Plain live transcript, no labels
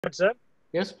Sir?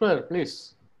 Yes, sir,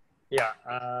 please. Yeah.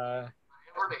 I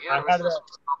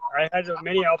had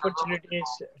many opportunities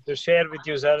to share with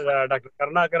you, sir. Dr.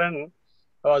 Karunakaran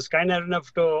was kind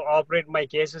enough to operate my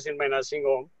cases in my nursing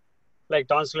home, like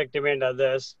tonsillectomy and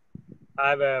others. I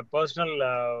have a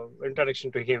personal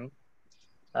introduction to him.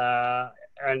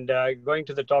 And going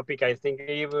to the topic, I think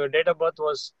his date of birth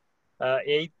was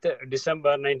 8th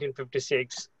December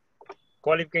 1956.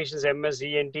 Qualifications MS,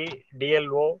 ENT,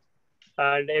 DLO,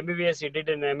 and MBBS he did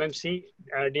in MMC,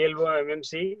 DLO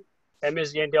MMC,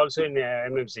 MS ENT also in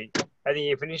MMC. I think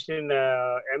he finished in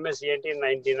MS ENT in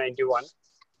 1991.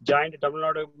 Joined Tamil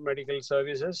Nadu Medical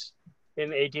Services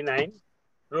in 89.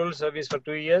 Rural service for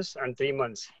 2 years and 3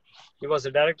 months. He was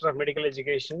the director of medical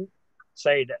education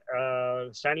side.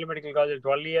 Stanley Medical College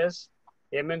 12 years,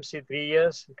 MMC 3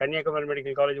 years, Kanyakumari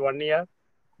Medical College 1 year,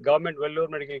 Government Vellore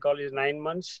Medical College 9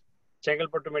 months,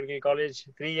 Chengalpattu Medical College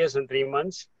 3 years and 3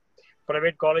 months.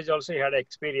 Private college also he had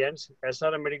experience.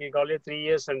 SRM Medical College 3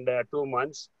 years and 2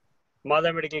 months.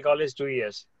 Mother Medical College 2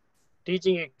 years.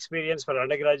 Teaching experience for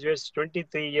undergraduates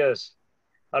 23 years,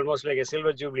 almost like a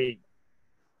silver jubilee.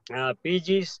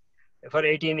 PGs for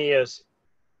 18 years.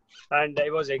 And I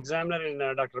was examiner in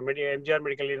Dr. MGR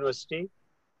Medical University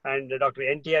and Dr.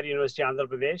 NTR University, Andhra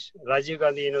Pradesh, Rajiv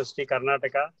Gandhi University,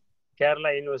 Karnataka,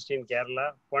 Kerala University in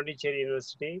Kerala, Pondicherry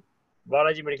University,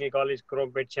 Balaji Medical College,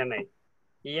 Krompet, Chennai.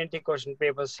 ENT question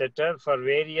paper setter for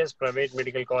various private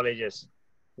medical colleges.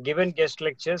 Given guest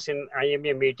lectures in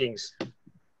IMA meetings.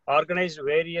 Organized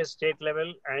various state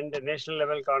level and national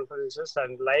level conferences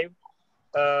and live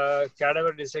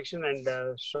cadaver dissection and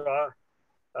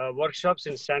workshops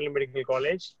in Stanley Medical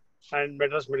College and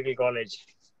Madras Medical College.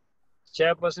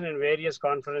 Chairperson in various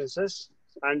conferences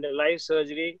and live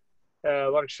surgery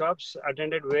workshops,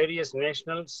 attended various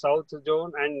national, South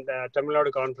Zone and Tamil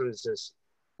Nadu conferences.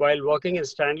 While working in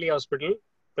Stanley Hospital,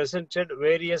 presented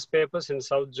various papers in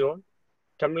South Zone,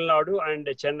 Tamil Nadu and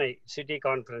Chennai city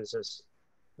conferences.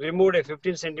 Removed a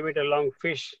 15 centimeter long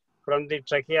fish from the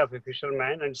trachea of a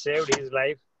fisherman and saved his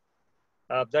life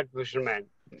of that fisherman.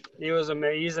 He was a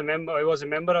member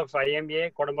of IMA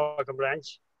Kodambakkam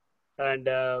branch and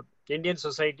Indian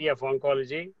Society of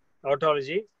Oncology,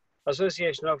 Otology,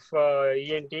 Association of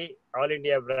ENT All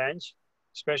India branch,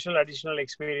 special additional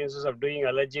experiences of doing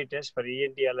allergy tests for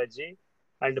ENT allergy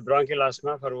and bronchial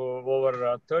asthma for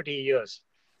over 30 years.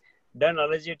 Done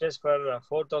allergy tests for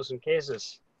 4,000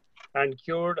 cases and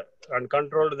cured and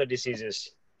controlled the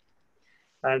diseases.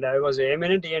 And I was an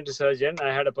eminent ENT surgeon.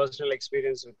 I had a personal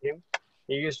experience with him.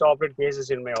 He used to operate cases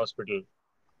in my hospital.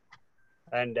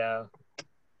 And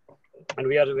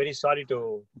we are very sorry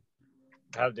to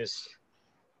have this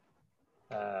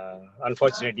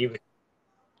unfortunate event.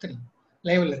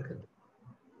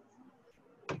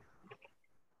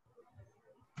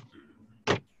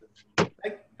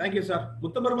 Thank you, sir.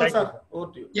 Muthabarma, sir,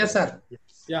 over to you. Yes, sir.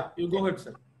 Yeah, you go ahead,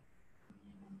 sir.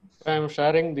 I am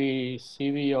sharing the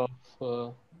CV of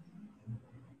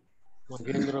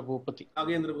Nagendra Bhupati.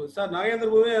 Nagendra Bhupati. Sir, Nagendra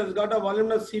Bhupati has got a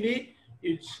voluminous CV.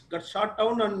 It got short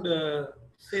down and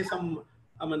say some,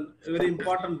 very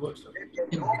important words.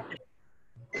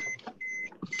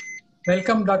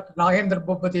 Welcome, Dr. Nagendra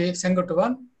Bhupati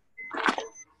Sengutuvan,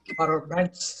 for our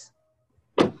branch.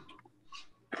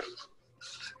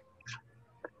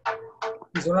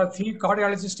 He is one of the few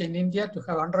cardiologists in India to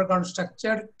have undergone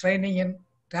structured training in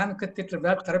transcatheter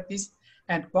valve therapies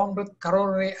and with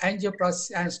coronary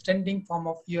angioplasty and stenting form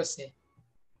of USA.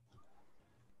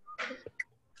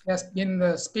 He has been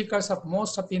the speakers of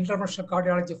most of the international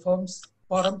cardiology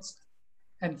forums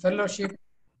and fellowship,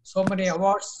 so many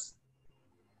awards,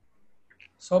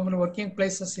 so many working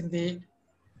places in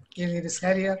this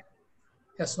area.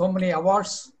 He has so many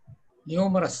awards,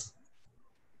 numerous.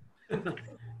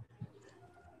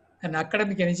 And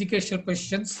academic and educational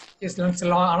positions is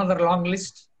another long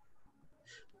list.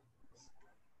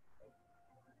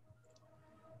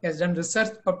 He has done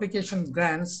research publication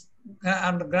grants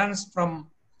and grants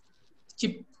from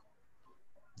CHIP,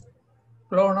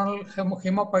 clonal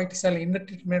hematopoietic cell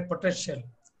treatment potential,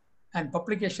 and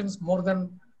publications more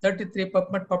than 33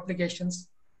 PubMed publications,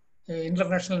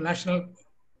 international national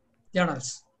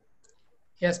journals.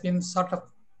 He has been sought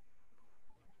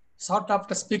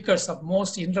after speakers of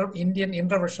most Indian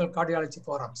interventional cardiology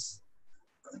forums.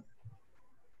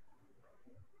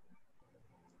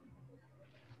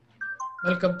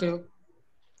 Welcome to.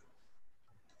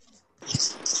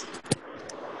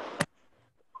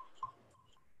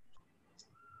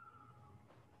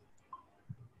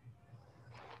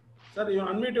 Sir, you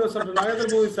unmute yourself. Nagendra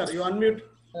Bhupati, sir, you unmute.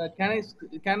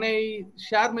 Can I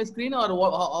share my screen, or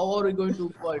how are we going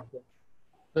to do it?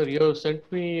 Sir, you have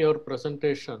sent me your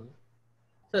presentation.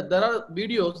 So there are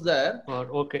videos there.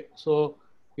 Okay, so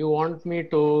you want me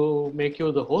to make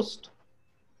you the host?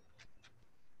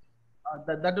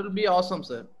 That will be awesome,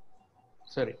 sir.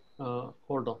 Sorry,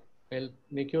 hold on. I'll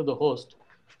make you the host.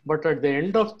 But at the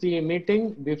end of the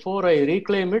meeting, before I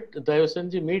reclaim it,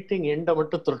 the meeting end of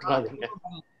it. You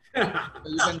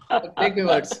can take the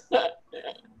words.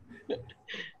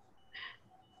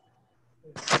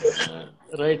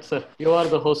 Right, sir. You are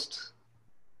the host.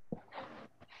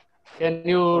 Can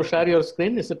you share your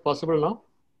screen? Is it possible now?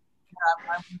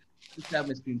 I'm going to share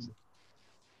my screen, sir.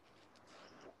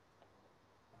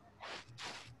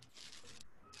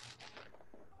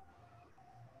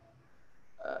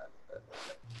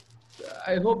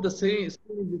 I hope the screen is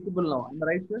visible now. Am I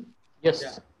right, sir? Yes.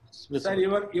 Yeah. Sir,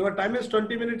 your time is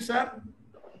 20 minutes, sir.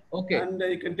 Okay. And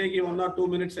you can take 1 or 2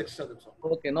 minutes extra. That's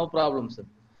all. Okay, no problem, sir.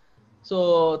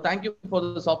 So thank you for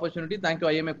this opportunity. Thank you,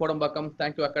 IMA Kodambakkam.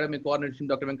 Thank you, Academic Coordination,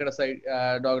 Dr.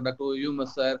 Venkata, Dr. Yuma,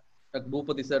 sir, Dr.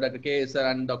 Bhupati, sir, Dr. K, sir,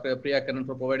 and Dr. Priya Karan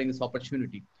for providing this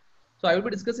opportunity. So I will be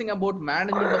discussing about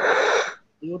management of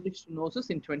aortic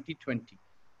stenosis in 2020.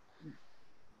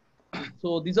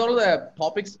 So these are all the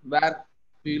topics where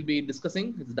we will be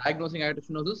discussing. It's diagnosing aortic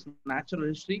stenosis, natural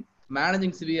history,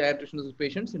 managing severe aortic stenosis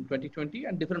patients in 2020,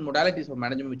 and different modalities of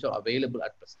management which are available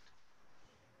at present.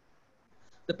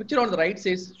 The picture on the right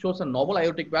shows a normal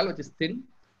aortic valve which is thin,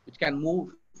 which can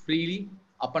move freely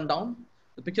up and down.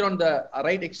 The picture on the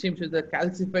right extreme shows the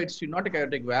calcified stenotic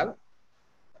aortic valve,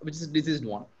 which is a diseased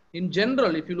one. In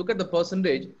general, if you look at the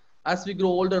percentage, as we grow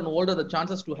older and older, the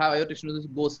chances to have aortic stenosis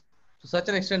goes to such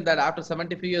an extent that after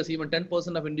 75 years, even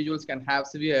 10% of individuals can have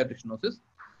severe aortic stenosis.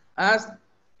 As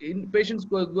in patients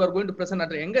who are going to present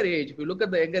at a younger age, if you look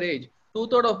at the younger age,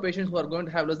 2/3 of patients who are going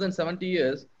to have less than 70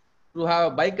 years to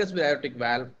have a bicuspid aortic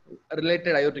valve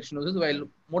related aortic stenosis, while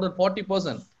more than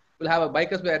 40% will have a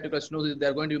bicuspid aortic stenosis if they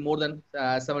are going to be more than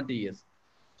 70 years.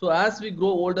 So as we grow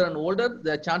older and older,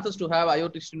 the chances to have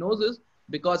aortic stenosis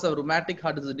because of rheumatic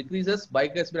heart disease decreases,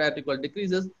 bicuspid aortic valve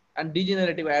decreases, and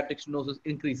degenerative aortic stenosis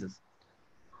increases.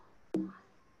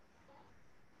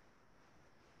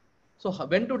 So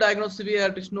when to diagnose severe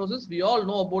aortic stenosis? We all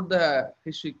know about the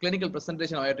history, clinical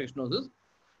presentation of aortic stenosis.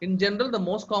 In general, the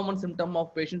most common symptom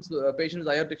of patients with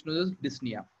aortic stenosis is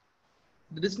dyspnea.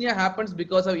 The dyspnea happens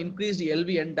because of increased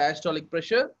LV and diastolic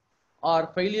pressure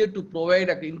or failure to provide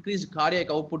increased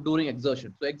cardiac output during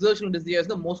exertion. So exertional dyspnea is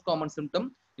the most common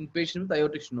symptom in patients with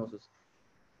aortic stenosis,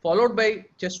 followed by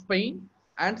chest pain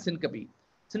and syncope.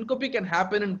 Syncope can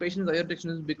happen in patients with aortic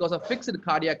stenosis because of fixed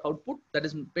cardiac output. That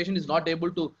is, patient is not able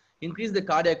to increase the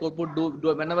cardiac output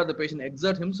whenever the patient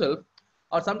exerts himself,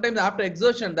 or sometimes after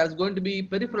exertion, there's going to be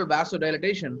peripheral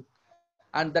vasodilatation,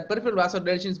 and that peripheral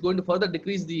vasodilation is going to further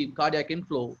decrease the cardiac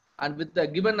inflow. And with the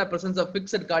given a presence of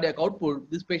fixed cardiac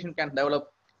output, this patient can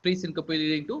develop pre-syncope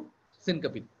leading to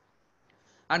syncope.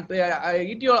 And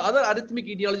other arrhythmic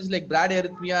etiologies like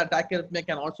bradyarrhythmia, tachyarrhythmia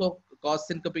can also cause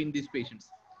syncope in these patients.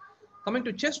 Coming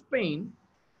to chest pain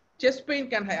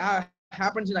can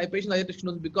happens in patients with aortic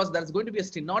stenosis because there's going to be a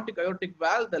stenotic aortic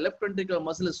valve. The left ventricular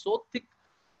muscle is so thick,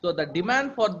 so the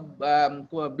demand for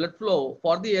blood flow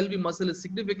for the LV muscle is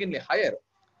significantly higher.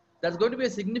 There's going to be a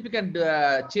significant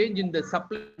change in the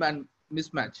supply and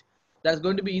mismatch. There's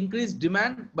going to be increased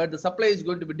demand, but the supply is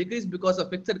going to be decreased because of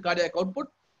fixed cardiac output.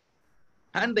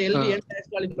 And the LV and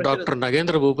diastolic pressure.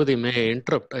 Dr.Nagendra Bhupati, may I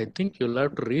interrupt? I think you'll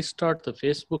have to restart the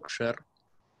Facebook share.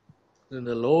 In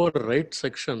the lower right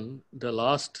section, the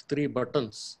last 3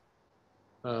 buttons,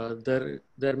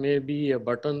 there may be a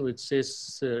button which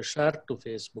says share to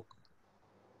Facebook.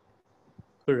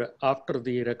 After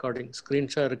the recording, screen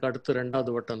share aduthu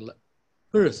rendavathu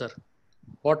button sir,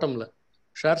 bottom la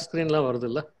share screen la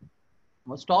varudilla.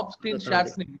 Stop screen share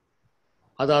screen.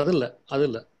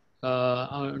 Adilla.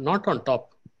 Not on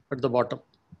top, at the bottom.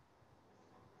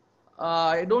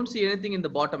 I don't see anything in the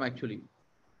bottom actually.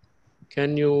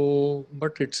 Can you,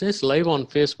 but it says live on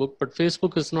Facebook, but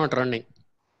Facebook is not running.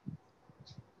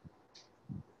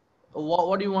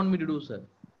 What do you want me to do, sir?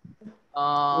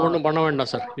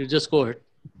 Sir, you just go ahead.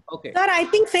 Okay. Sir, I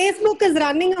think Facebook is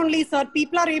running only, sir.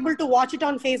 People are able to watch it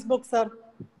on Facebook, sir.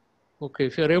 Okay,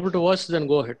 if you're able to watch, then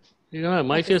go ahead. Yeah,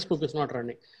 my Okay. Facebook is not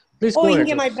running. Please Oh, go ahead.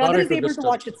 Inge, my brother Sorry is able to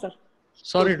watch it, sir.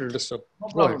 Sorry to disturb. No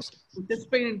Go problem. ahead.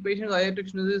 Chest pain in patients with aortic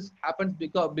stenosis happens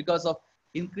because of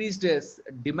increased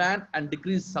demand and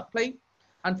decreased supply.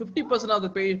 And 50% of the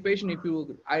patient, if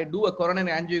I do a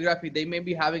coronary angiography, they may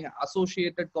be having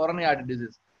associated coronary artery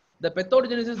disease. The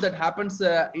pathogenesis that happens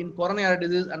in coronary artery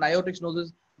disease and aortic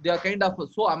stenosis, they are kind of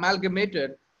so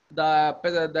amalgamated.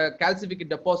 The calcific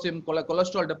deposit,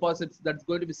 cholesterol deposits that's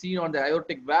going to be seen on the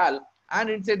aortic valve and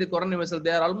inside the coronary vessel,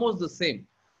 they are almost the same.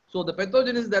 So the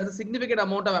pathogenesis, there is a significant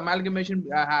amount of amalgamation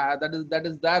that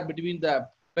is there between the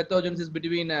pathogenesis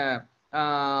between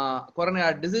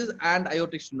coronary disease and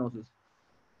aortic stenosis.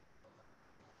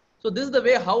 So this is the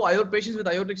way how patients with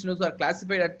aortic stenosis are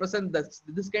classified at present.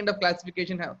 This kind of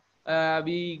classification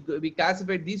we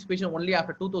classified these patients only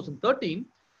after 2013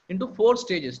 into 4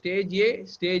 stages: stage A,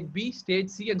 stage B, stage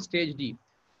C, and stage D.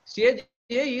 Stage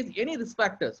A is any risk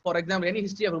factors, for example, any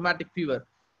history of rheumatic fever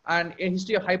and a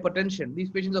history of hypertension. These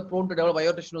patients are prone to develop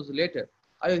aortic stenosis later.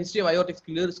 A history of aortic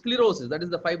sclerosis, that is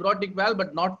the fibrotic valve,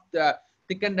 but not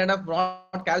thickened enough,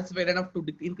 not calcified enough to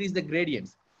increase the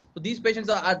gradients. So these patients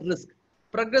are at risk.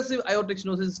 Progressive aortic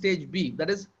stenosis stage B, that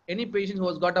is any patient who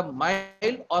has got a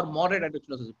mild or moderate aortic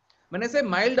stenosis. When I say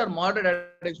mild or moderate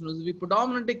aortic stenosis, we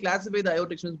predominantly classify the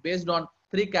aortic stenosis based on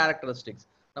 3 characteristics.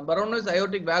 Number 1 is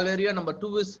aortic valve area, number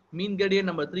 2 is mean gradient,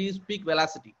 number 3 is peak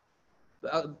velocity,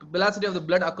 velocity of the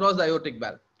blood across the aortic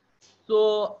valve.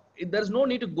 So there's no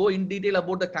need to go in detail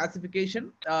about the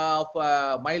classification of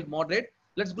mild, moderate.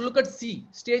 Let's look at C.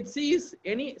 Stage C is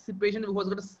any patient who has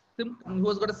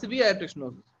got a severe aortic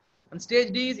stenosis. And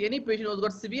stage D is any patient who has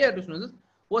got severe aortic stenosis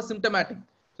who is symptomatic.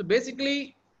 So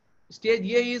basically, stage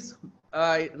A is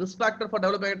risk factor for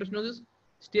developing aortic stenosis.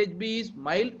 Stage B is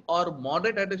mild or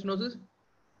moderate aortic stenosis.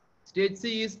 Stage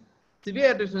C is severe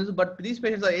aortic stenosis, but these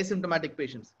patients are asymptomatic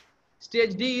patients.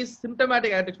 Stage D is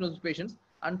symptomatic aortic stenosis patients,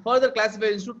 and further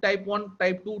classifications to type 1,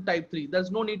 type 2, type 3.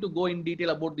 There's no need to go in detail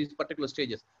about these particular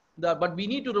stages. But we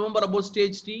need to remember about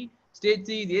stage D. Stage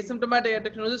C is asymptomatic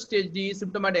aortic stenosis. Stage D is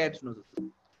symptomatic aortic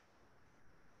stenosis.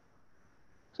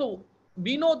 So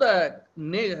we know the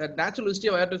natural history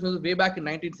of aortic stenosis way back in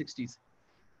 1960s.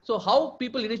 So how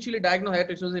people initially diagnosed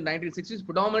aortic stenosis in 1960s,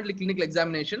 predominantly clinical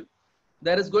examination.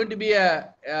 There is going to be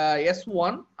a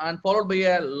S1 and followed by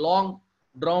a long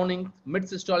drowning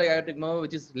mid-systolic aortic murmur,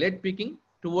 which is late peaking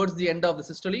towards the end of the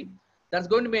systole. That's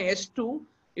going to be a S2.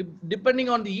 Depending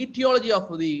on the etiology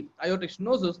of the aortic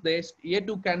stenosis, the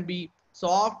A2 can be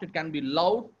soft, it can be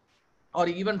loud, or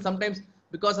even sometimes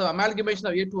because of amalgamation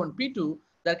of A2 and P2,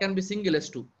 there can be single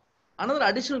S2. Another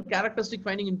additional characteristic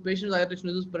finding in patients with aortic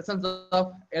stenosis is presence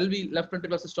of LV, left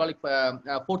ventricular systolic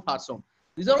fourth heart sound.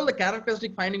 These are all the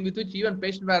characteristic findings with which even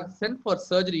patients were sent for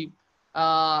surgery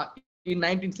in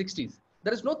 1960s.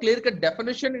 There is no clear-cut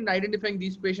definition in identifying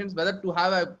these patients, whether to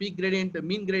have a peak gradient, a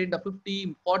mean gradient of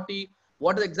 50, 40,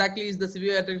 what exactly is the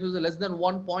severe aortic stenosis, less than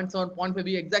 1.7, 0.5,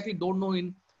 we exactly don't know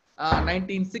in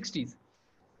 1960s.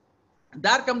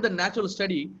 There comes the natural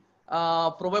study,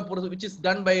 which is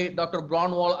done by Dr.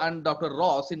 Braunwald and Dr.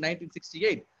 Ross in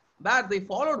 1968, where they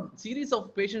followed series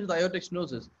of patients with aortic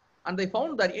stenosis, and they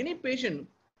found that any patient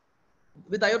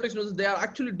with aortic stenosis, they are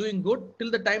actually doing good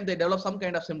till the time they develop some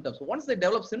kind of symptoms. So once they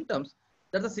develop symptoms,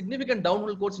 there's a significant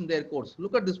downhill course in their course.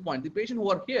 Look at this point. The patient who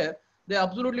are here, they are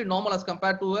absolutely normal as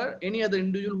compared to any other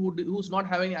individual who's not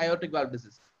having aortic valve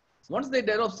disease. Once they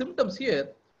develop symptoms here,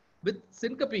 with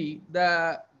syncope,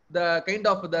 the kind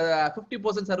of the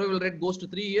 50% survival rate goes to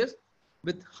 3 years.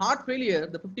 With heart failure,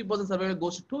 the 50% survival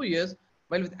goes to 2 years.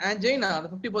 While with angina,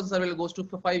 the 50% survival goes to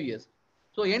 5 years.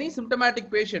 So any symptomatic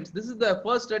patients, this is the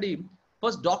first study,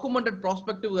 first documented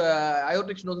prospective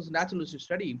aortic stenosis natural history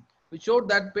study, which showed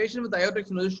that patients with aortic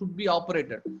stenosis should be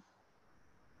operated.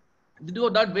 They do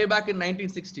that way back in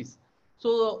 1960s.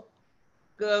 So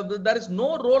there is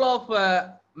no role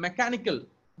of mechanical,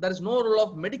 there is no role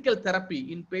of medical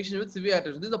therapy in patients with severe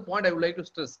aortic stenosis. This is the point I would like to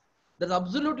stress. There is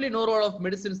absolutely no role of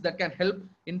medicines that can help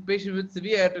in patients with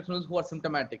severe aortic stenosis who are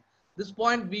symptomatic. This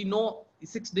point we know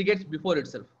 6 decades before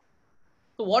itself.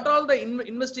 So what are the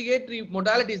investigatory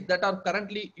modalities that are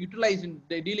currently utilized in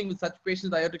dealing with such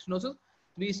patients with aortic stenosis?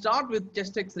 We start with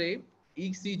chest X-ray,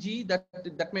 ECG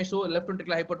that may show left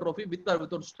ventricular hypertrophy with or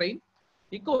without strain.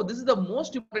 Echo, this is the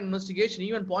most important investigation.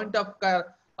 Even point of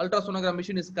care ultrasonogram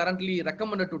machine is currently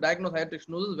recommended to diagnose aortic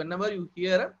stenosis whenever you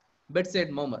hear a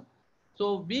bedside murmur.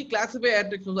 So we classify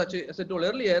aortic stenosis, as I told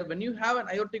earlier, when you have an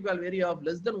aortic valve area of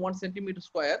less than 1 centimeter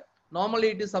square, normally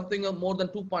it is something of more than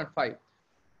 2.5.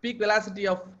 Peak velocity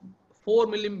of 4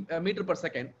 millimeter per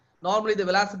second. Normally the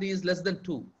velocity is less than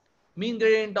 2. Mean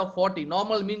gradient of 40.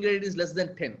 Normal mean gradient is less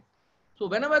than 10. So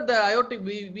whenever the aortic,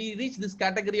 we reach this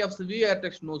category of severe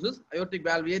aortic stenosis, aortic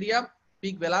valve area,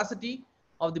 peak velocity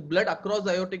of the blood across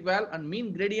the aortic valve, and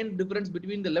mean gradient difference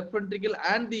between the left ventricle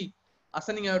and the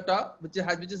ascending aorta, which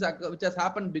has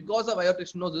happened because of aortic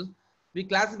stenosis, we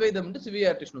classify them into severe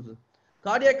aortic stenosis.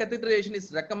 Cardiac catheterization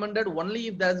is recommended only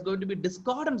if there is going to be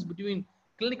discordance between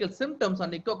clinical symptoms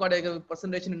and echocardiographic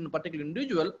presentation in a particular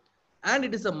individual, and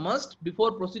it is a must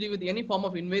before proceeding with any form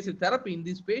of invasive therapy in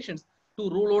these patients to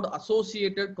rule out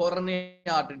associated coronary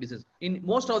artery disease. In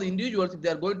most of the individuals, if they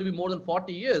are going to be more than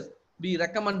 40 years, we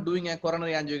recommend doing a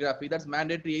coronary angiography. That's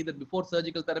mandatory either before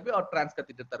surgical therapy or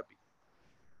transcatheter therapy.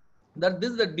 That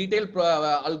this is the detailed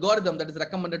algorithm that is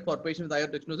recommended for patients with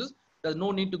aortic stenosis. There's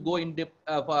no need to go in depth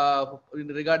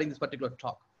regarding this particular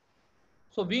talk.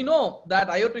 So we know that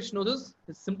aortic stenosis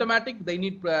is symptomatic. They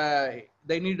need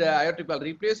aortic valve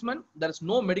replacement. There is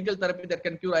no medical therapy that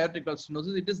can cure aortic valve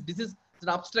stenosis. This is an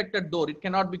obstructed door. It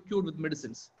cannot be cured with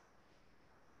medicines.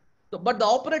 So, but the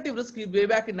operative risk way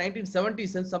back in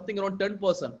 1970s is something around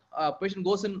 10%. Patient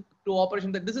goes into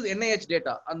operation. This is NIH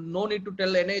data, and no need to tell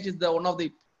NIH is one of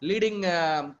the leading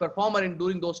performer in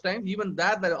during those times. Even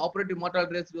that, the operative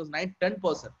mortality rate was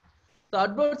 10%. The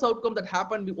adverse outcome that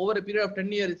happened over a period of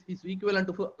 10 years is equivalent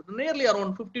to nearly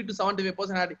around 50 to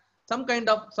 75% had some kind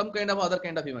of other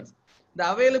kind of events.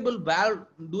 The available valve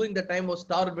during the time was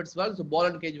Starr valve, so ball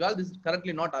and cage valve. This is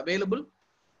currently not available.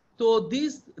 So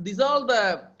these are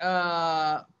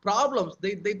the problems.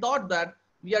 They thought that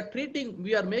we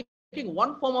are making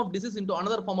one form of disease into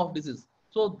another form of disease.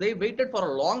 So they waited for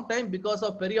a long time because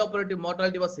of perioperative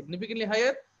mortality was significantly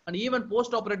higher, and even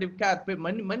post-operative care,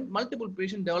 multiple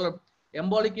patients developed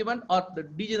embolic event or the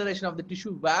degeneration of the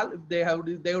tissue valve if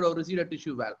they would have received a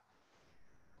tissue valve.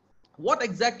 What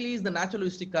exactly is the natural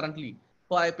history currently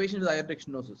for a patient with aortic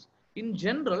stenosis? In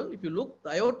general, if you look,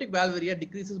 the aortic valve area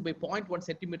decreases by 0.1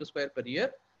 centimeter square per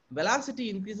year. Velocity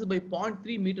increases by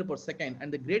 0.3 meter per second,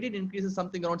 and the gradient increases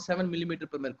something around 7 millimeter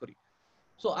per mercury.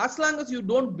 So as long as you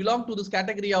don't belong to this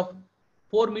category of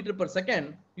 4 meter per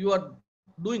second, you are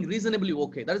doing reasonably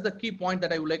okay. That is the key point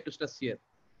that I would like to stress here.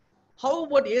 How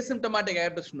about asymptomatic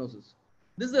aortic stenosis?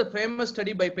 This is a famous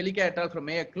study by Pellica et al. From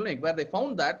Mayo Clinic, where they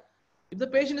found that if the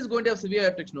patient is going to have severe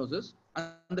aortic stenosis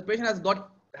and the patient has not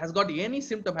got any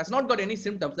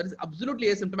symptoms, that is absolutely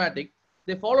asymptomatic,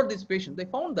 they followed this patient. They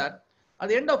found that at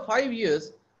the end of 5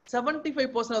 years,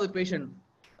 75% of the patient,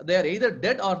 they are either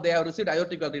dead or they have received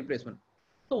aortic valve replacement.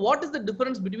 So what is the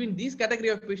difference between these category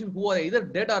of patients who are either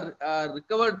dead or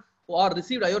recovered or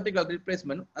received aortic valve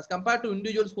replacement as compared to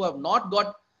individuals who have not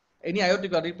got any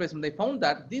aortic valve replacement? They found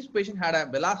that these patients had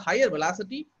a higher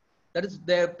velocity, that is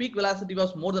their peak velocity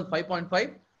was more than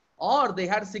 5.5, or they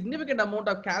had a significant amount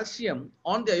of calcium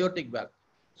on the aortic valve.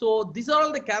 So these are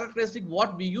all the characteristics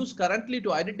what we use currently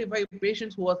to identify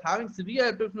patients who are having severe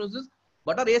aortic stenosis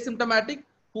but are asymptomatic,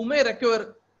 who may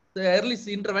require the early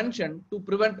intervention to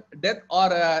prevent death or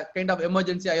a kind of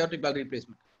emergency aortic valve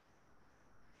replacement.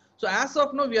 So as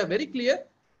of now, we are very clear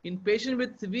in patient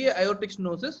with severe aortic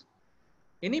stenosis,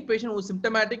 any patient who is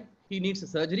symptomatic, he needs a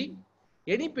surgery.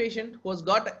 Any patient who has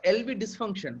got LV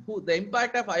dysfunction, who the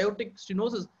impact of aortic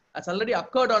stenosis has already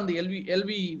occurred on the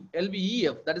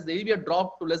LVEF, that is the LV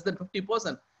dropped to less than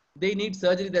 50%, they need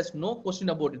surgery. There's no question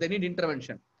about it. They need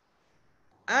intervention.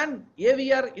 And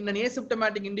AVR in an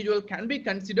asymptomatic individual can be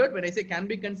considered. When I say can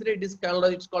be considered, it's called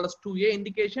as 2A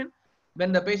indication.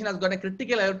 When the patient has got a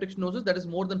critical aortic stenosis that is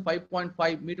more than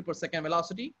 5.5 meter per second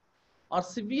velocity, or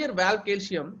severe valve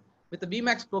calcium with a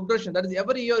Vmax progression. That is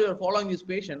every year you are following this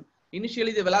patient.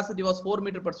 Initially the velocity was 4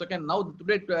 meter per second. Now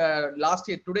today,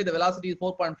 today the velocity is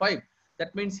 4.5.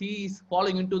 That means he is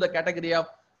falling into the category of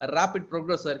a rapid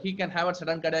progressor. He can have a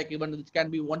sudden cardiac event which can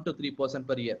be 1 to 3%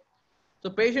 per year. So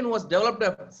patient who has developed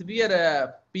a severe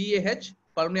PAH,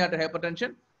 pulmonary arterial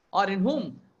hypertension, or in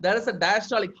whom there is a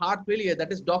diastolic heart failure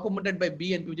that is documented by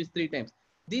BNP, which is 3 times.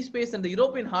 These patients, the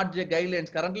European Heart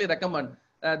Guidelines currently recommend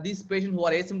these patients who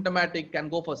are asymptomatic can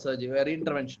go for surgery or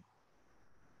intervention.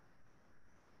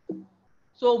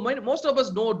 So most of us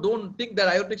don't think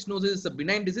that aortic stenosis is a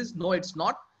benign disease. No, it's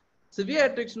not. Severe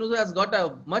aortic stenosis has got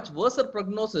a much worse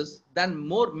prognosis than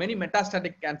many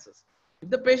metastatic cancers.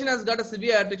 If the patient has got a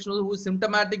severe aortic stenosis who is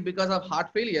symptomatic because of heart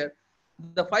failure,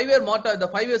 the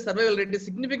 5-year survival rate is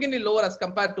significantly lower as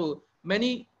compared to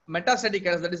many metastatic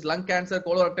cancers, that is lung cancer,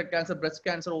 colorectal cancer, breast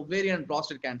cancer, ovarian and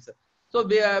prostate cancer. So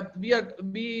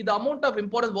the amount of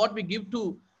importance what we give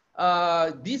to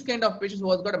these kind of patients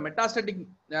who has got a metastatic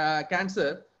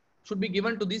cancer should be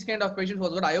given to these kind of patients who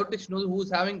has got aortic stenosis who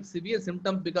is having severe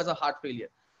symptoms because of heart failure.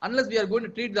 Unless we are going to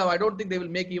treat them, I don't think they will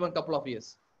make even a couple of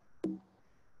years.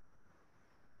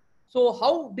 So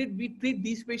how did we treat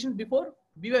these patients before?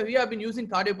 We have been using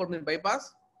cardiopulmonary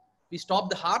bypass. We stop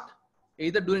the heart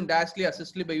either during diastole or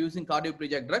systole by using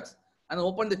cardioplegic drugs and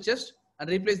open the chest and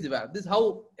replace the valve. This is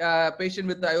how a patient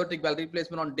with the aortic valve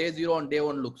replacement on day 0 and day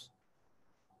 1 looks.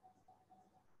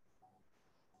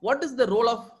 What is the role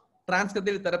of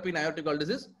transcatheter therapy in aortic valve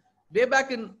disease? Way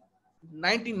back in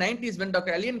 1990s, when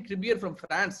Dr. Alain Cribier from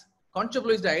France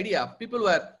conceptualized the idea, people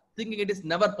were thinking it is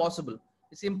never possible.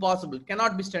 It's impossible,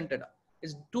 cannot be stented.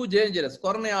 It's too dangerous.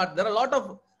 Coronary artery, there are a lot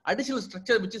of additional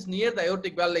structure which is near the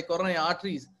aortic valve, like coronary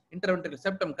arteries, interventricular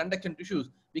septum, conduction tissues.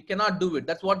 We cannot do it.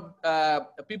 That's what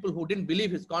people who didn't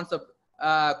believe his concept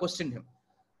questioned him.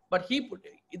 But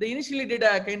they initially did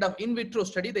a kind of in vitro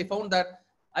study. They found that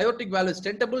aortic valve is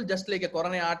stentable just like a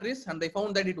coronary arteries, and they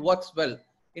found that it works well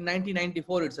in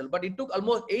 1994 itself. But it took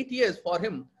almost 8 years for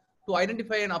him to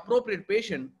identify an appropriate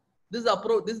patient. This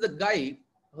is the guy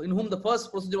in whom the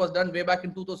first procedure was done way back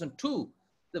in 2002.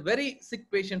 The very sick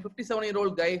patient,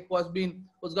 57-year-old guy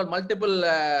who's got multiple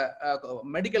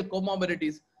medical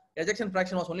comorbidities. Ejection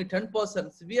fraction was only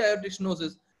 10%. Severe aortic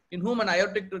stenosis, in whom an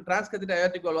transcatheter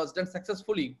aortic valve was done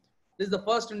successfully. This is the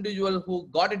first individual who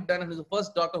got it done, and is the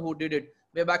first doctor who did it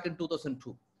way back in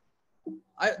 2002.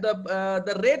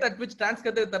 The rate at which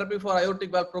transcatheter therapy for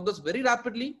aortic valve progressed very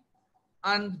rapidly.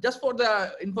 And just for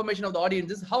the information of the audience,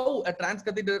 this is how a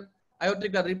transcatheter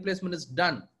aortic valve replacement is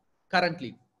done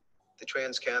currently. The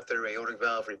transcatheter aortic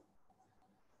valve.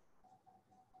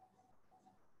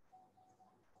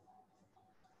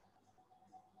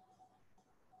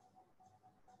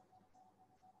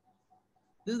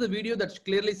 This is the video that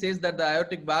clearly says that the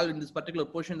aortic valve in this particular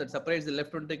portion that separates the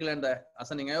left ventricle and the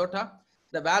ascending aorta,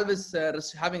 the valve is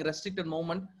having restricted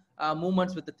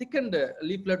movements with the thickened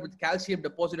leaflet with calcium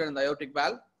deposited in the aortic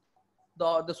valve.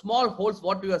 The small holes,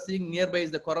 what we are seeing nearby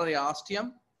is the coronary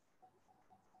ostium.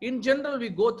 In general, we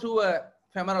go through a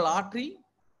femoral artery.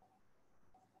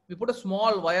 We put a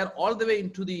small wire all the way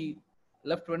into the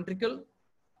left ventricle.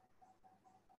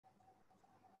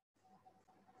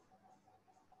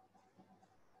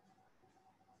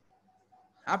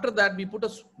 After that, we put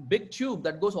a big tube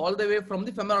that goes all the way from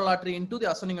the femoral artery into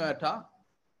the ascending aorta.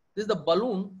 This is the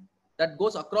balloon that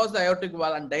goes across the aortic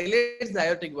valve and dilates the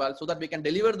aortic valve so that we can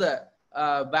deliver the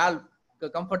valve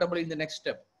comfortably in the next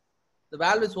step. The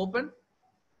valve is open.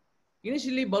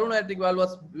 Initially, balloon aortic valve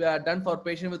was done for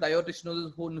patients with aortic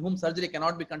stenosis in whom surgery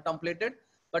cannot be contemplated.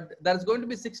 But there is going to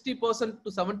be 60% to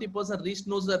 70%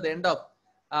 restenosis at the end of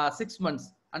 6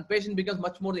 months. And patient becomes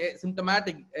much more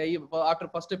symptomatic after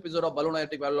first episode of balloon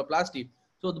aortic valvuloplasty.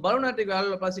 So the balloon aortic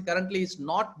valvuloplasty currently is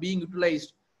not being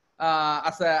utilized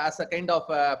as a kind of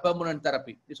permanent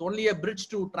therapy. It's only a bridge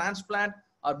to transplant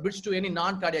or bridge to any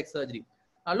non-cardiac surgery.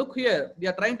 Now look here, we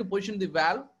are trying to position the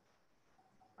valve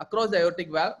across the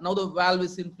aortic valve. Now the valve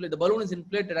is inflated, the balloon is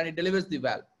inflated and it delivers the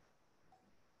valve.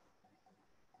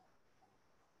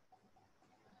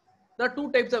 There are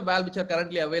two types of valve which are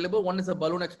currently available. One is a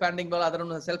balloon expanding valve, other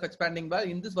one is a self-expanding valve.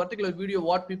 In this particular video,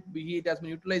 what it has been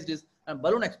utilized is a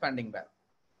balloon expanding valve.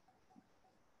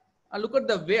 And look at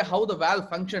the way how the valve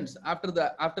functions after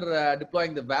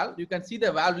deploying the valve. You can see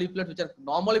the valve leaflets which are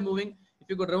normally moving. If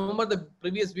you could remember the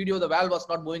previous video, the valve was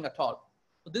not moving at all.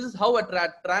 So this is how a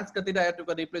transcatheter aortic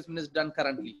replacement is done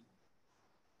currently.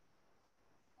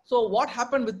 So what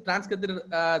happened with transcatheter,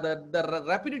 the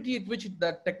rapidity at which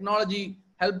the technology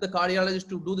helped the cardiologist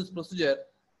to do this procedure.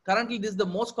 Currently, this is the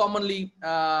most commonly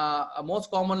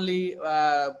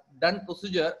done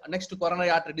procedure next to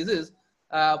coronary artery disease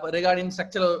regarding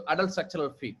adult structural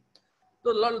field.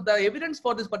 So the evidence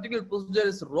for this particular procedure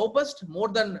is robust. More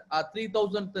than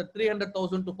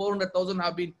 300,000 to 400,000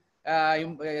 have been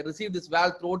received this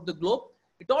valve throughout the globe.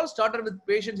 It all started with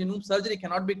patients in whom surgery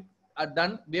cannot be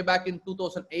done way back in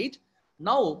 2008.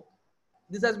 Now,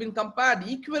 this has been compared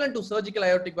equivalent to surgical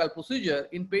aortic valve procedure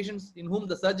in patients in whom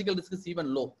the surgical risk is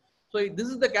even low. So this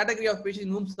is the category of patients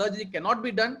in whom surgery cannot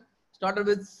be done, started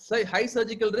with high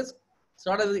surgical risk,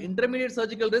 started with intermediate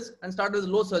surgical risk, and started with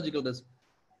low surgical risk.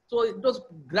 So it was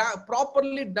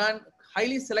properly done,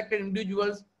 highly selected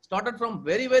individuals, started from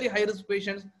very, very high risk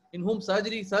patients in whom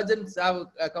surgeons have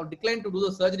declined to do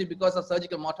the surgery because of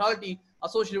surgical mortality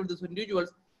associated with these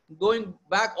individuals, going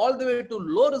back all the way to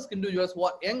low risk individuals who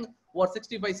are young, who are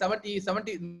 65, 70,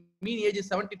 mean age is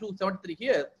 72, 73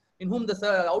 here, in whom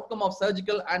the outcome of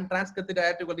surgical and transcatheter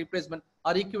aortic replacement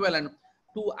are equivalent.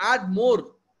 To add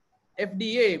more,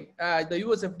 FDA, the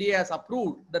US FDA has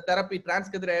approved the therapy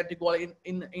transcatheter aortic valve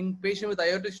in patients with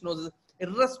aortic stenosis,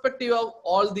 irrespective of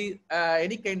all the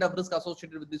any kind of risk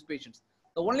associated with these patients.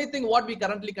 The only thing what we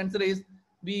currently consider is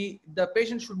the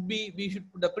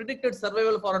predicted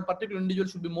survival for a particular individual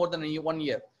should be more than 1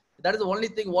 year. That is the only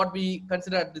thing what we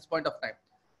consider at this point of time.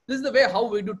 This is the way how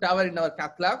we do TAVR in our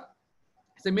cath lab.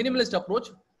 It's a minimalist approach.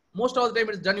 Most of the time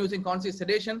it is done using conscious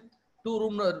sedation. There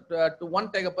will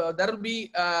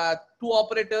be 2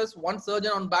 operators, 1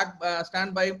 surgeon on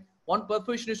standby, 1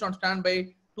 perfusionist on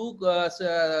standby,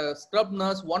 2 scrub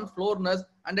nurse, 1 floor nurse,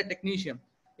 and a technician.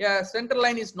 Yeah, center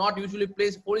line is not usually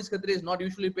placed, Foley's catheter is not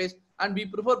usually placed, and we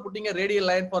prefer putting a radial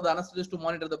line for the anesthetist to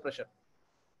monitor the pressure.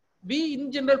 We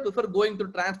in general prefer going to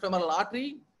transfemoral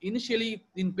artery. Initially,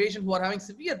 in patients who are having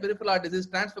severe peripheral artery disease,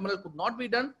 transfemoral could not be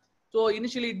done. So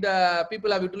initially, the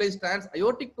people have utilized trans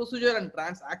aortic procedure and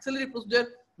trans axillary procedure.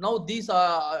 Now these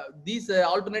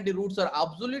alternative routes are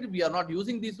obsolete. We are not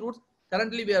using these routes.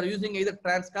 Currently, we are using either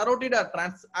trans carotid or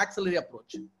trans axillary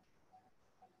approach.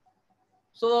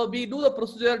 So we do the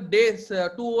procedure. Days 2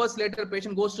 hours later,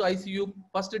 patient goes to ICU.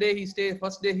 First day he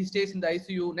stays in the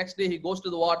ICU. Next day he goes to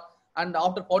the ward, and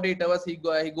after 48 hours he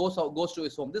goes to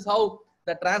his home. This is how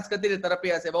the transcatheter therapy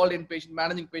has evolved in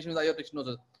managing patients with aortic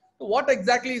stenosis. So what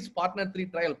exactly is Partner 3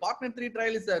 trial? Partner 3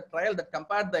 trial is a trial that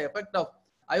compared the effect of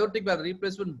aortic valve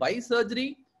replacement by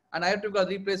surgery and aortic valve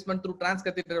replacement through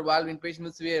transcatheter valve in patients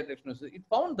with severe aortic stenosis. It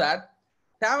found that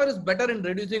TAVR is better in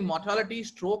reducing mortality,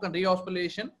 stroke, and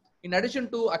rehospitalization, in addition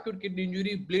to acute kidney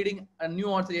injury, bleeding, and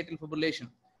new onset atrial fibrillation.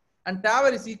 And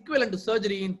TAVR is equivalent to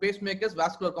surgery in pacemakers,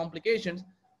 vascular complications.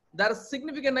 There is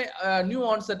significant new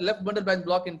onset left bundle branch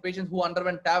block in patients who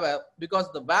underwent TAVR because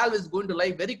the valve is going to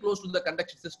lie very close to the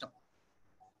conduction system.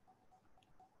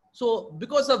 So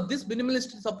because of this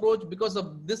minimalist approach, because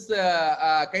of this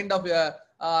kind of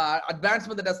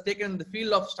advancement that has taken in the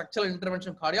field of structural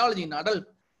intervention cardiology in adult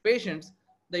patients,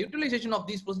 the utilization of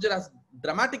these procedures has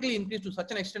dramatically increased to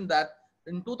such an extent that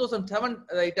in 2007,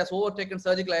 it has overtaken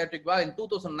surgical aortic valve. In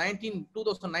 2017,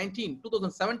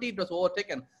 it was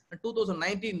overtaken. In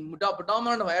 2019,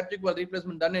 predominant of aortic valve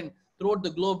replacement done throughout the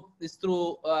globe is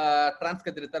through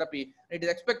transcatheter therapy. It is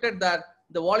expected that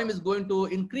the volume is going to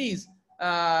increase.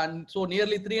 So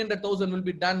nearly 300,000 will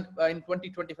be done in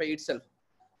 2025 itself.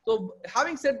 So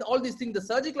having said all these things, the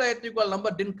surgical aortic valve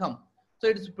number didn't come. So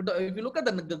it is, if you look at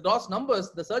the gross numbers,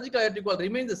 the surgical aortic valve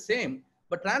remains the same,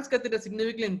 but transcatheter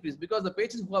significantly increased because the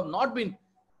patients who have not been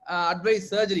advised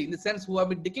surgery, in the sense who have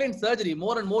been declined surgery,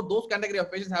 more and more those category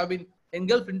of patients have been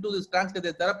engulfed into this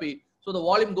transcatheter therapy. So the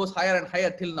volume goes higher and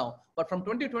higher till now. But from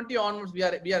 2020 onwards, we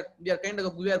are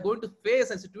going to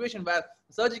face a situation where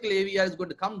surgical AVR is going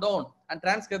to come down and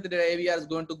transcatheter AVR is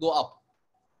going to go up.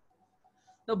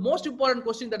 The most important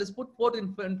question that is put forth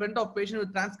in front of patient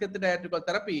with transcatheter aortic valve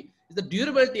therapy is the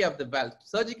durability of the valve.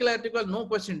 Surgical aortic valve, no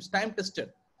questions, time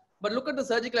tested. But look at the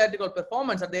surgical aortic valve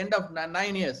performance at the end of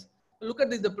 9 years. Look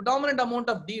at this, the predominant amount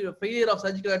of failure of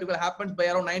surgical aortic valve happens by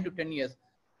around 9 to 10 years.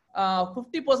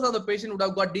 50% of the patient would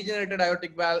have got degenerated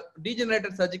aortic valve,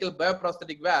 degenerated surgical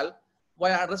bioprosthetic valve,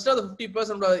 while the rest of the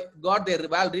 50% would have got their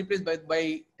valve replaced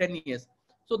by 10 years.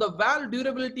 So the valve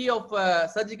durability of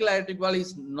surgical aortic valve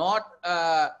is not,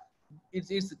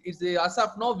 it's as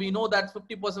of now, we know that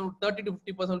 50%, 30 to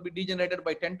 50% will be degenerated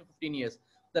by 10 to 15 years.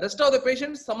 The rest of the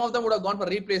patients, some of them would have gone for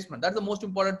replacement. That's the most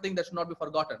important thing that should not be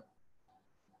forgotten.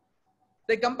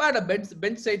 They compared a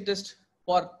bench-side test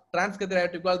for transcatheter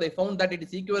aortic valve. They found that it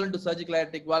is equivalent to surgical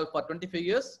aortic valve for 25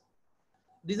 years.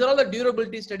 These are all the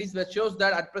durability studies that shows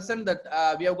that at present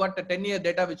that we have got a 10-year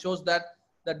data which shows that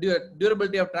the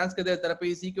durability of transcatheter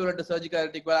therapy is equivalent to surgical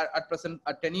aortic valve at present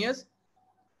at 10 years.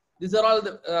 These are all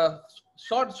the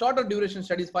shorter duration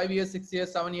studies, 5 years, 6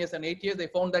 years, 7 years, and 8 years. They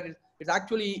found that it's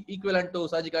actually equivalent to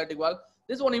surgical aortic valve.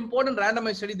 This is one important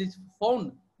randomized study that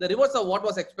found the reverse of what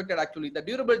was expected actually. The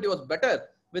durability was better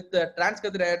with the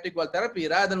transcatheter aortic valve therapy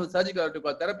rather than with surgical aortic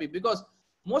valve therapy, because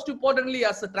most importantly,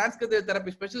 as a transcatheter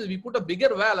therapy specialist, we put a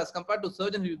bigger valve as compared to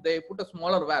surgeons, they put a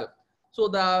smaller valve. So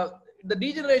the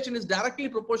degeneration is directly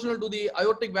proportional to the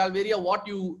aortic valve area what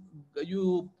you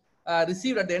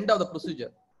received at the end of the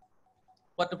procedure.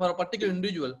 But for a particular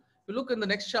individual, if you look in the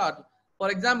next chart, for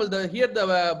example, here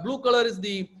the blue color is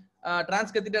the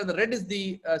transcatheter and the red is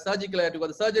the surgical aortic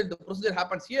valve. The procedure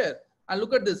happens here, and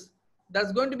look at this.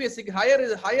 There's going to be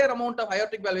a higher amount of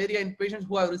aortic valve area in patients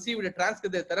who have received a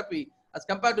transcatheter therapy as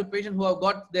compared to patients who have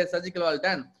got their surgical valve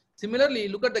done. Similarly,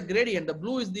 look at the gradient. The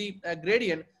blue is the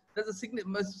gradient. There's a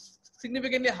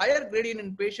significantly higher gradient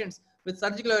in patients with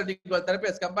surgical aortic valve therapy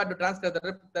as compared to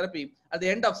transcatheter therapy at the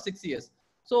end of 6 years.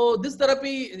 So this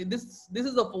therapy, this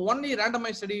is the only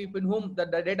randomized study in whom the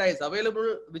data is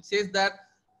available, which says that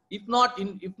if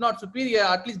not superior,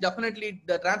 at least definitely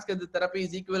the transcatheter therapy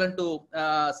is equivalent to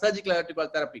surgical aortic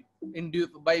valve therapy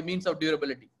by means of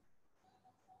durability.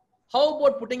 How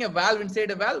about putting a valve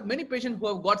inside a valve? Many patients who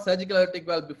have got surgical aortic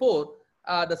valve before,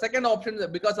 the second option,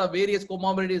 because of various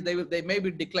comorbidities, they may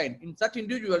be declined. In such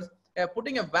individuals,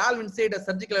 putting a valve inside a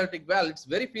surgical aortic valve, it's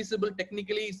very feasible.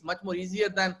 Technically, it's much more easier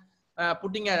than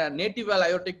putting a native valve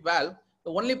aortic valve.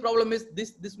 The only problem is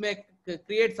this may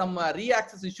create some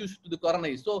re-access issues to the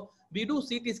coronary. So we do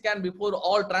CT scan before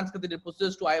all transcatheter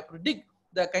procedures to predict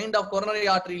the kind of coronary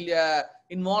artery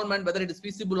involvement, whether it is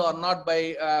feasible or not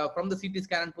by from the CT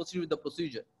scan and proceed with the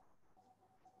procedure.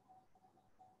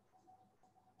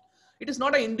 It is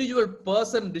not an individual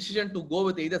person decision to go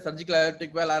with either surgical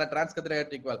aortic valve or a transcatheter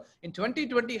aortic valve. In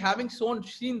 2020, having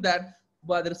seen that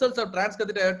the results of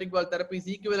transcatheter aortic valve therapy is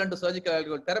equivalent to surgical aortic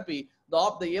valve therapy,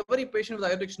 every patient with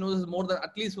aortic stenosis more than at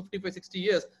least 55-60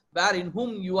 years, where in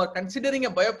whom you are considering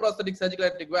a bioprosthetic surgical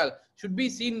aortic valve, should be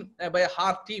seen by a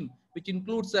heart team, which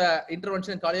includes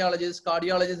intervention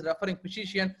cardiologist, referring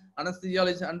physician,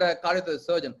 anesthesiologist, and a cardiothoracic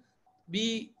surgeon.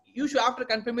 We usually, after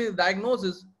confirming the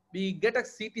diagnosis, we get a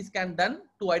CT scan done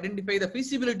to identify the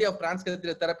feasibility of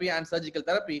transcatheter therapy and surgical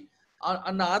therapy.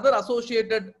 And other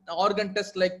associated organ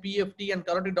tests like PFT and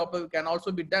carotid Doppler can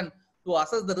also be done to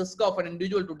assess the risk of an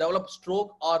individual to develop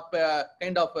stroke or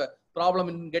kind of a problem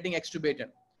in getting extubated.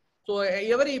 So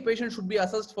every patient should be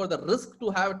assessed for the risk to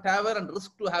have TAVR and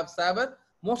risk to have SAVR.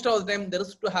 Most of the time, the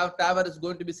risk to have TAVR is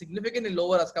going to be significantly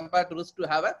lower as compared to risk to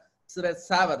have a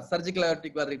SAVR, surgical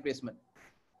aortic valve replacement.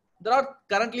 There are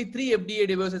currently 3 FDA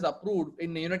devices approved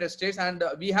in the United States, and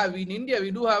we have in India, we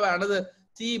do have another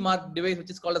CE mark device which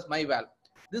is called as MyValve.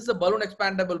 This is a balloon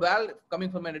expandable valve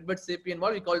coming from an Edwards Sapien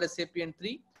valve. We call it as Sapien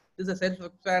 3. This is a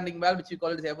self-expanding valve which we call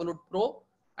it as Evolute Pro.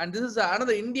 And this is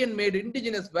another Indian-made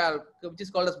indigenous valve which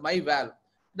is called as MyValve.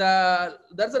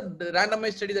 There's a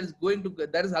randomized study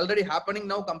that is already happening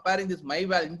now, comparing this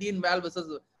MyValve Indian valve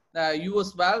versus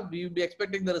US valve. We will be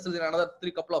expecting the results in another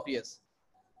couple of years.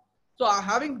 So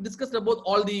having discussed about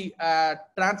all the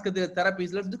transcatheter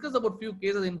therapies, let's discuss about few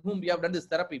cases in whom we have done this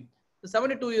therapy. The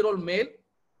 72-year-old male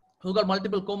who got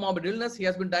multiple comorbid illness, he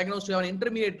has been diagnosed to have an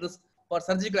intermediate risk for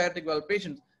surgical aortic valve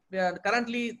patients.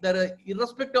 Currently,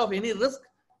 irrespective of any risk,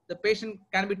 the patient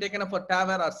can be taken up for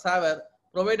TAVR or SAVR,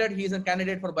 provided he is a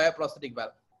candidate for bioprosthetic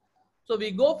valve. So we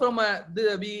go from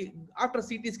after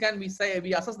CT scan, we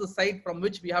assess the site from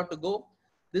which we have to go.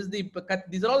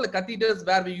 These are all the catheters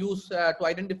where we use to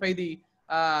identify the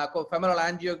femoral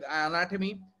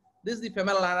anatomy. This is the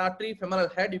femoral artery, femoral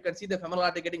head. You can see the femoral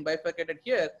artery getting bifurcated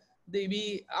here.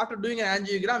 After doing an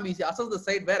angiogram, we assess the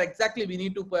site where exactly we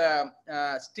need to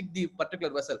stick the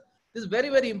particular vessel. This is very,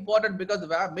 very important because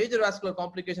the major vascular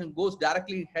complication goes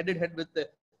directly head-to-head with the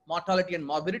mortality and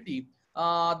morbidity.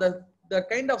 The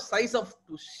kind of size of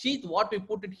sheath what we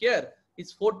put it here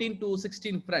is 14 to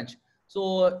 16 French.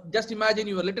 So just imagine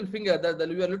your little finger,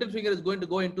 your little finger is going to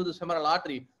go into the femoral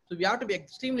artery. So we have to be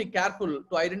extremely careful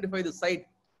to identify the site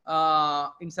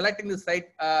in selecting the site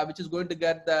which is going to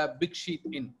get the big sheath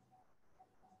in.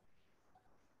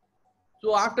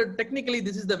 So technically,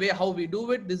 this is the way how we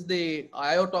do it. This is the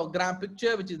aortogram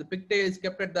picture, which is the pigtail is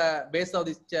kept at the base of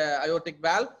this aortic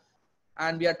valve.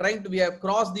 And we have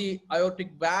crossed the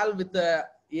aortic valve with the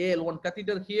AL1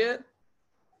 catheter here.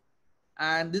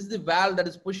 And this is the valve that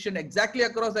is positioned exactly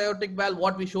across the aortic valve,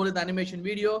 what we showed in the animation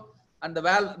video. And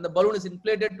the balloon is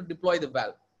inflated to deploy the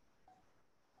valve.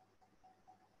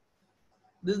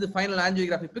 This is the final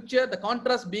angiographic picture. The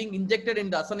contrast being injected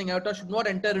in the ascending aorta should not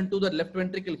enter into the left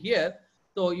ventricle here.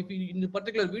 So if you, in the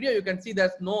particular video, you can see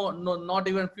there's not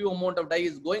even few amount of dye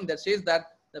is going. That says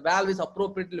that the valve is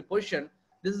appropriately positioned.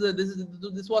 This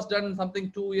was done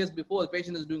something 2 years before. The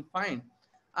patient is doing fine.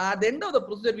 At the end of the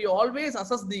procedure, we always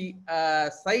assess the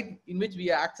site in which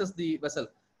we access the vessel.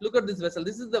 Look at this vessel.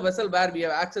 This is the vessel where we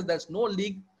have access. There's no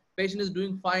leak. Patient is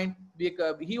doing fine. He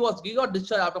got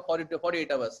discharged after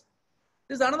 48 hours.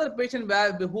 This is another patient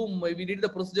whom we did the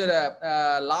procedure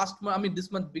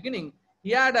this month beginning.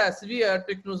 He had a severe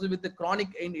aortic stenosis with the chronic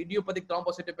idiopathic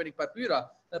thrombocytopenic purpura.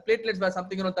 The platelets were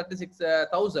something around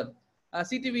 36,000.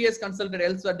 CTVS consulted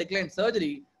elsewhere, declined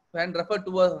surgery, and referred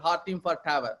to a heart team for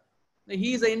TAVR.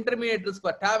 He is an intermediate risk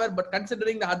for TAVR, but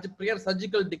considering the prior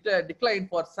surgical decline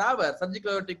for SAVR,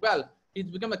 surgical aortic valve, it's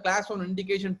become a class 1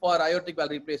 indication for aortic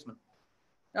valve replacement.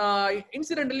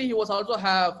 Incidentally, he was also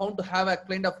found to have a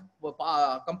kind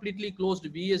of completely closed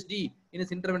VSD in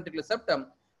his interventricular septum.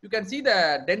 You can see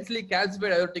the densely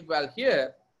calcified aortic valve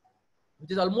here, which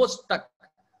is almost stuck,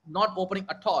 not opening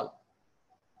at all.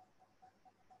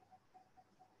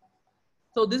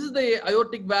 So this is the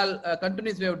aortic valve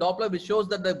continuous wave Doppler, which shows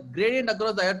that the gradient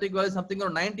across the aortic valve is something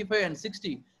around 95 and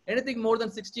 60. Anything more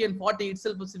than 60 and 40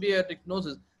 itself is severe aortic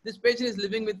stenosis. This patient is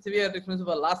living with severe aortic stenosis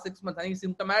for the last 6 months and he's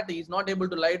symptomatic. He's not able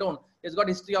to lie down. He's got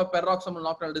history of paroxysmal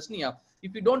nocturnal dyspnea.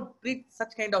 If you don't treat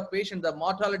such kind of patient, the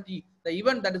mortality, the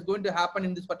event that is going to happen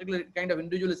in this particular kind of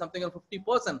individual is something around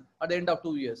 50% at the end of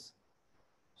 2 years.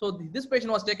 So this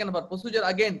patient was taken for procedure.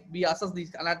 Again, we assess the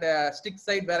stick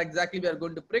site where exactly we are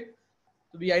going to prick.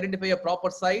 So we identify a proper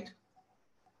site.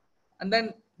 And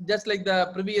then just like the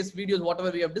previous videos,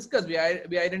 whatever we have discussed,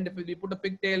 we put a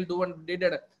pigtail, did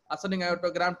an ascending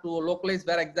aortogram to localize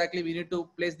where exactly we need to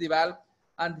place the valve.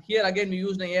 And here again, we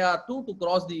used an AR2 to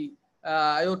cross the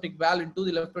aortic valve into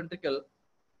the left ventricle.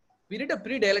 We did a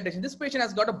pre-dilatation. This patient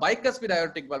has got a bicuspid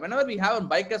aortic valve. Whenever we have a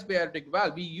bicuspid aortic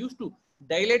valve, we used to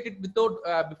dilate it without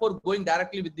before going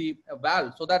directly with the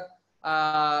valve, so that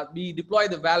we deploy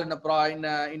the valve in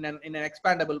an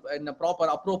expandable, in a proper,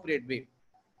 appropriate way.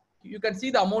 You can see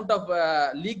the amount of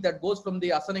leak that goes from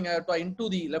the ascending aorta into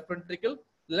the left ventricle.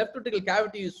 The left ventricle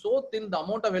cavity is so thin, the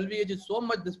amount of LVH is so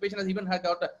much. This patient has even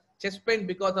got a chest pain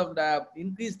because of the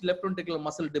increased left ventricular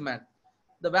muscle demand.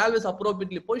 The valve is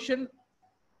appropriately positioned,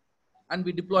 and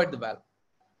we deployed the valve.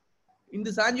 In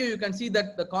this angio, you can see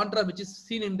that the contra which is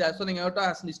seen in the ascending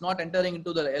aorta is not entering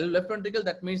into the left ventricle.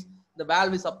 That means the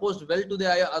valve is opposed well to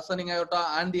the ascending aorta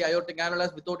and the aortic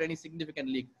annulus without any significant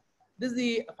leak. This is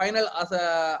the final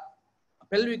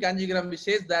pelvic angiogram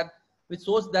which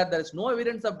shows that there is no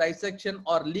evidence of dissection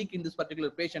or leak in this particular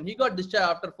patient. He got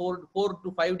discharged after 4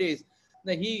 to 5 days.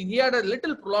 He had a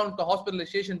little prolonged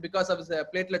hospitalization because of his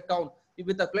platelet count.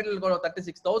 With a platelet count of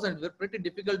 36,000, it's pretty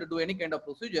difficult to do any kind of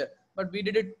procedure. But we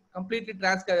did it completely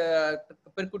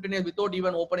percutaneous without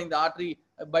even opening the artery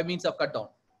by means of cut down.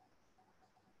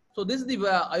 So this is the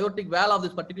aortic valve of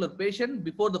this particular patient.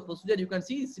 Before the procedure, you can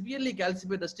see severely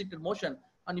calcified restricted motion.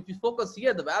 And if you focus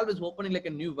here, the valve is opening like a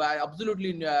new valve,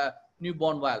 absolutely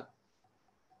newborn valve,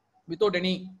 without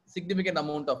any significant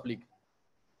amount of leak.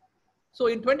 So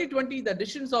in 2020, the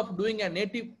decisions of doing a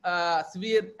native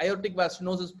severe aortic valve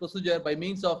stenosis procedure by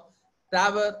means of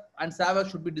TAVR and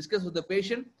SAVR should be discussed with the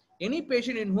patient. Any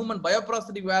patient in whom a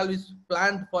bioprosthetic valve is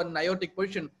planned for an aortic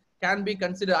position can be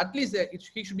considered, at least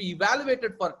he should be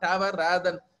evaluated for TAVR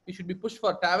rather than he should be pushed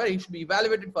for TAVR. He should be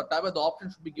evaluated for TAVR. The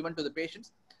option should be given to the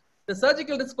patients. The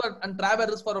surgical risk for and TAVR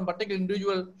risk for a particular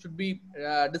individual should be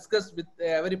discussed with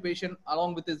every patient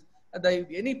along with his.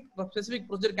 Any specific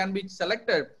procedure can be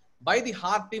selected by the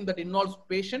heart team that involves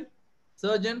patient,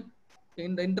 surgeon,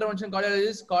 in the intervention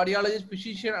cardiologist,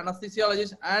 physician,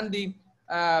 anesthesiologist, and the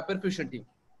perfusion team.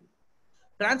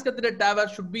 Transcatheter TAVR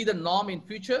should be the norm in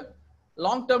future.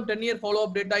 Long-term 10-year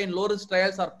follow-up data in low-risk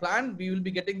trials are planned. We will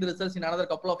be getting the results in another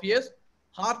couple of years.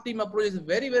 Heart team approach is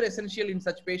very, very essential in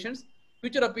such patients.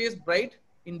 Future appears bright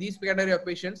in these category of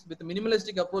patients. With a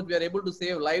minimalistic approach, we are able to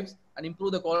save lives and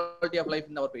improve the quality of life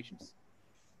in our patients.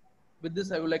 With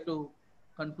this, I would like to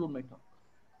conclude my talk.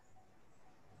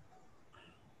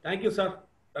 Thank you, sir,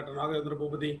 Dr. Nagendra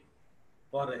Bhupati,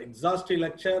 for an exhaustive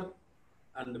lecture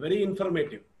and very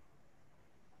informative.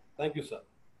 Thank you, sir.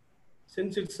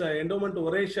 Since it's an endowment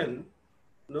oration,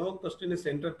 no question is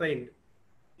entertained.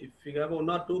 If you have 1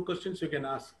 or 2 questions, you can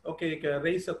ask. Okay, you can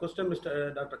raise a question.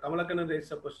 Dr. Karunakaran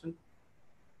raise a question.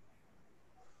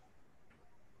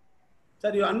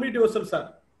 Sir, you unmute yourself,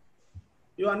 sir.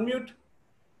 You unmute.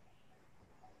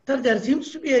 Sir, there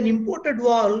seems to be an imported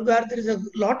valve where there is a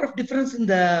lot of difference in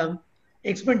the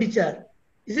expenditure.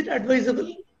 Is it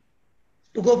advisable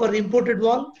to go for the imported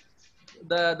valve?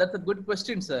 That's a good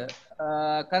question, sir.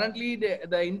 Currently,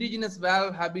 the indigenous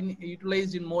valve have been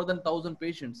utilized in more than 1,000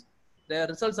 patients. The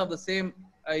results of the same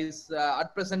is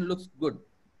at present looks good,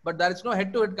 but there is no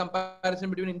head-to-head comparison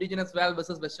between indigenous valve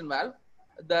versus Western valve.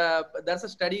 There's a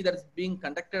study that is being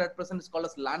conducted at present. It's called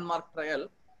as landmark trial.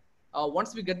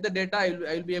 Once we get the data,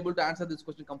 I will be able to answer this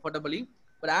question comfortably.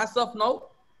 But as of now,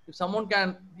 if someone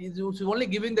can, is only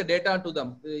giving the data to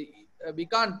them. We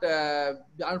can't,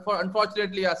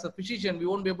 unfortunately, as a physician, we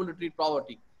won't be able to treat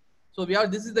poverty. So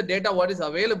this is the data what is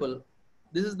available.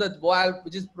 This is the valve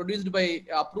which is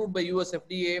approved by US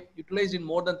FDA, utilized in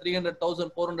more than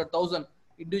 300,000, 400,000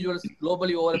 individuals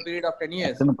globally over a period of 10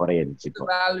 years. It's the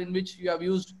valve in which you have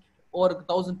used over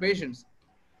 1,000 patients.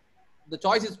 The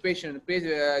choice is patient,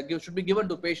 should be given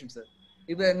to patients. Sir.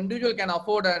 If an individual can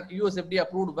afford an US FDA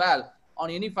approved valve, on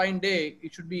any fine day,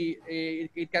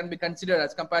 it can be considered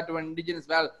as compared to an indigenous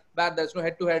valve, where there's no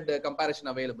head-to-head comparison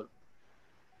available.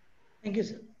 Thank you,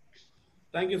 sir.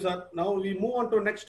 Thank you, sir. Now we move on to next